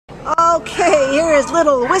Okay, here is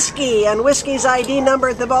little Wiskey, and Wiskey's ID number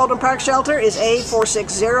at the Baldwin Park shelter is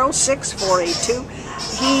A4606482.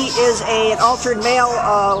 He is an altered male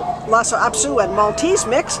Lhaso Apso and Maltese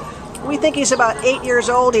mix. We think he's about 8 years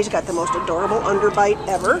old. He's got the most adorable underbite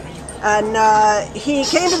ever. And he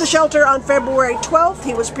came to the shelter on February 12th.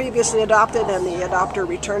 He was previously adopted, and the adopter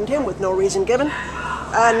returned him with no reason given.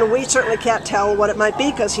 And we certainly can't tell what it might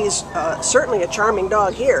be, because he's certainly a charming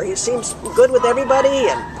dog here. He seems good with everybody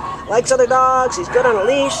and likes other dogs. He's good on a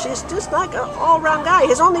leash. He's just like an all-around guy.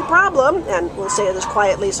 His only problem, and we'll say this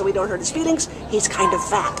quietly so we don't hurt his feelings, he's kind of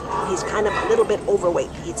fat. He's kind of a little bit overweight.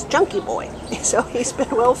 He's a chunky boy. So he's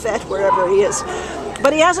been well fed wherever he is.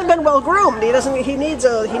 But he hasn't been well groomed. He needs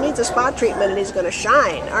a spot treatment, and he's going to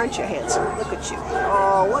shine. Aren't you handsome? Look at you.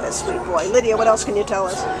 Oh, what a sweet boy. Lydia, what else can you tell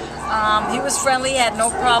us? He was friendly, had no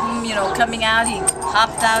problem, coming out. He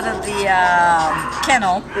hopped out of the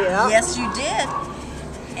kennel. Yeah. Yes, you did.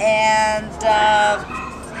 And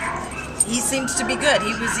he seems to be good.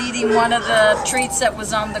 He was eating one of the treats that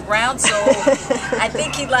was on the ground, so I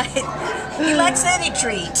think he likes any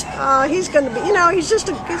treat. He's going to be,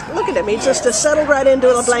 look at him. He's just settled right into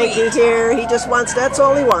a blankie here. He just wants, that's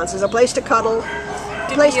all he wants, is a place to cuddle.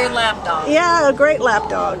 To be your lap dog. Yeah, a great lap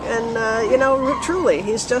dog. And, truly,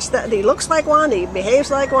 he's just that. He looks like one. He behaves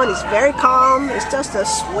like one. He's very calm. He's just a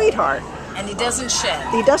sweetheart. And he doesn't shed.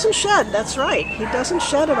 He doesn't shed, that's right. He doesn't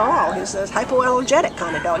shed at all. He's a hypoallergenic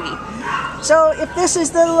kind of doggy. So if this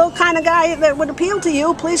is the little kind of guy that would appeal to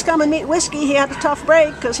you, please come and meet Wiskey. He had a tough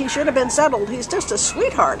break because he should have been settled. He's just a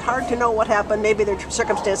sweetheart. Hard to know what happened. Maybe their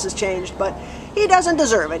circumstances changed, but he doesn't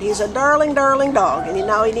deserve it. He's a darling, darling dog, and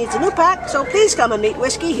now he needs a new pack, so please come and meet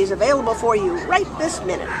Wiskey. He's available for you right this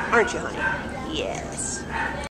minute. Aren't you, honey? Yes.